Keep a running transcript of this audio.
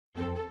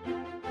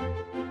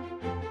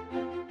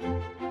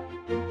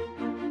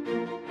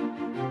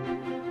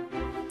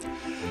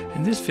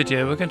In this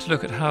video we're going to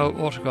look at how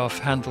Autograph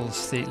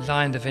handles the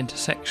line of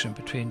intersection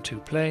between two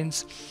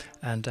planes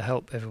and to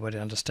help everybody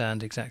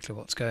understand exactly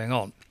what's going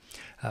on.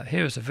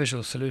 Here is a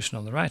visual solution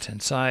on the right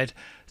hand side.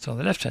 So on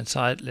the left hand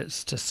side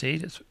let's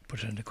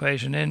put an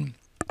equation in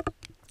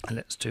and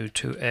let's do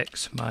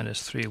 2x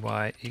minus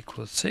 3y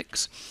equals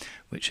 6,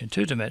 which in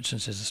 2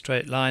 dimensions is a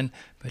straight line,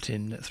 but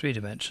in 3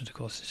 dimensions of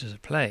course it is a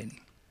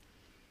plane.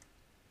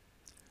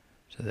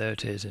 So there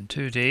it is in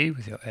 2D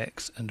with your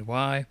x and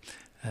y,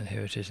 and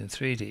here it is in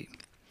 3D.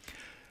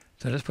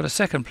 So let's put a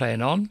second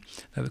plane on.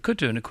 Now we could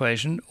do an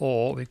equation,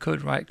 or we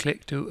could right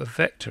click, do a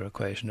vector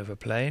equation of a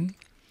plane,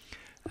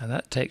 and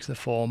that takes the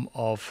form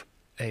of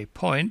a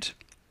point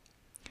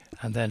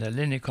and then a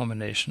linear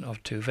combination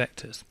of two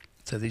vectors.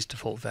 So these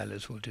default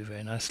values will do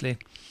very nicely,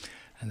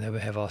 and there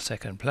we have our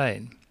second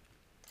plane.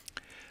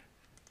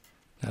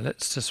 Now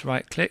let's just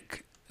right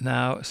click,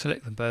 now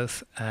select them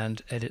both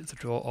and edit the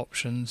draw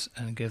options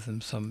and give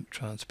them some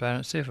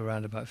transparency of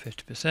around about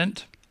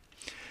 50%.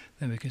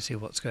 Then we can see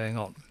what's going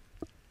on.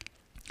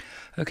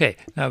 Okay,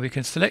 now we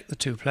can select the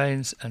two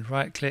planes and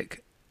right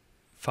click,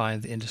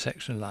 find the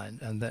intersection line,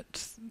 and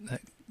that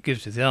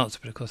gives you the answer,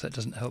 but of course that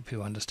doesn't help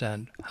you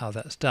understand how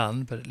that's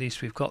done, but at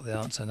least we've got the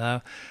answer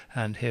now,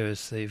 and here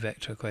is the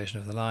vector equation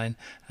of the line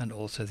and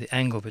also the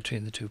angle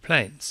between the two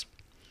planes.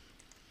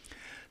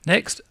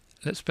 Next,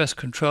 let's press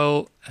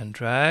Ctrl and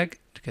drag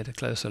to get a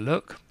closer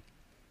look.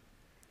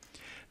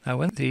 Now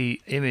when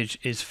the image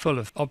is full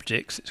of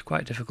objects it's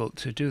quite difficult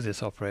to do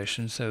this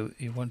operation, so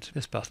you want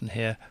this button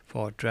here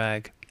for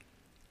drag,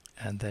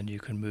 and then you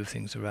can move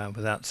things around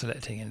without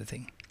selecting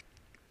anything.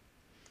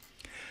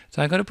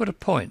 So I'm going to put a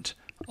point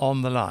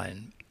on the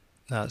line.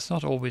 Now it's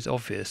not always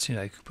obvious, you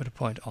can put a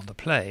point on the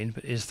plane,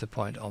 but is the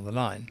point on the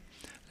line?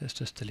 Let's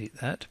just delete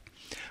that.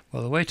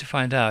 Well, the way to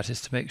find out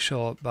is to make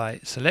sure by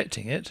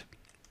selecting it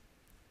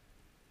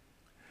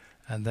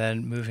and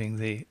then moving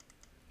the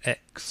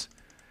X.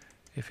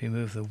 If you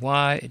move the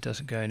Y it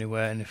doesn't go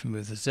anywhere, and if you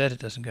move the Z it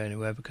doesn't go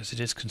anywhere because it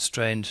is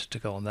constrained to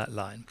go on that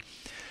line.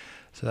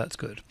 So that's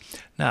good.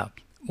 Now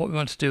what we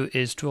want to do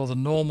is draw the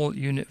normal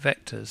unit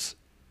vectors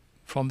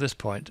from this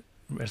point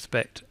with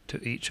respect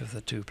to each of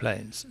the two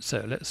planes.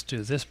 So let's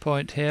do this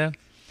point here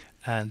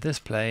and this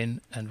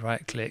plane and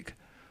right click,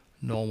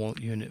 normal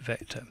unit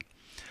vector.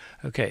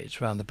 Okay,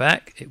 it's round the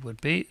back it would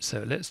be,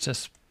 so let's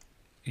just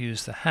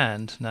use the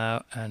hand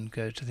now and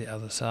go to the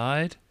other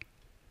side,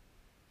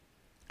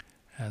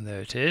 and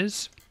there it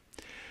is.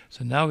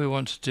 So now we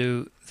want to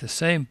do the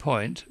same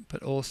point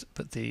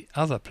but the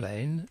other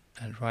plane,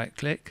 and right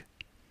click.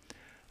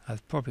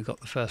 I've probably got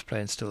the first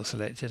plane still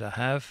selected, I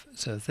have,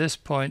 so this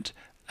point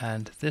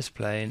and this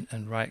plane,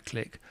 and right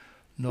click,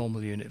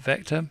 normal unit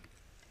vector.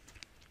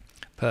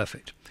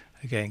 Perfect.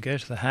 Again, go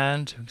to the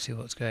hand, you can see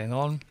what's going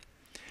on.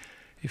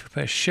 If you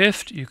press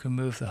shift you can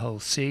move the whole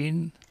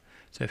scene,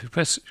 so if you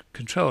press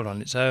Control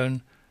on its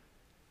own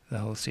the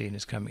whole scene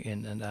is coming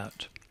in and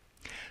out.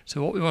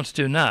 So what we want to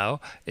do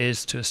now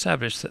is to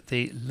establish that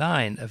the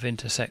line of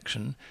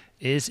intersection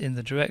is in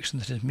the direction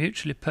that is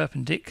mutually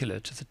perpendicular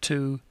to the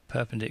two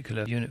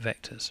perpendicular unit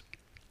vectors.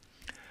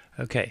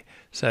 Okay,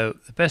 so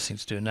the best thing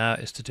to do now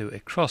is to do a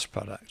cross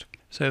product.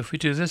 So if we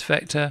do this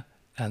vector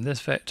and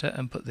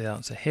put the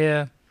answer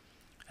here,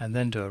 and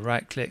then do a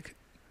right click,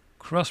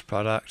 cross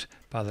product,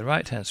 by the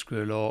right hand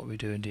screw law we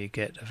do indeed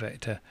get a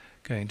vector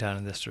going down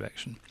in this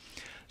direction.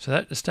 So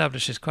that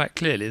establishes quite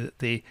clearly that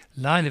the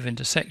line of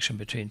intersection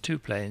between two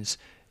planes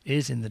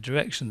is in the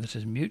direction that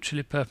is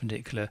mutually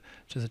perpendicular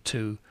to the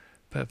two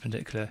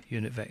perpendicular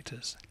unit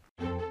vectors.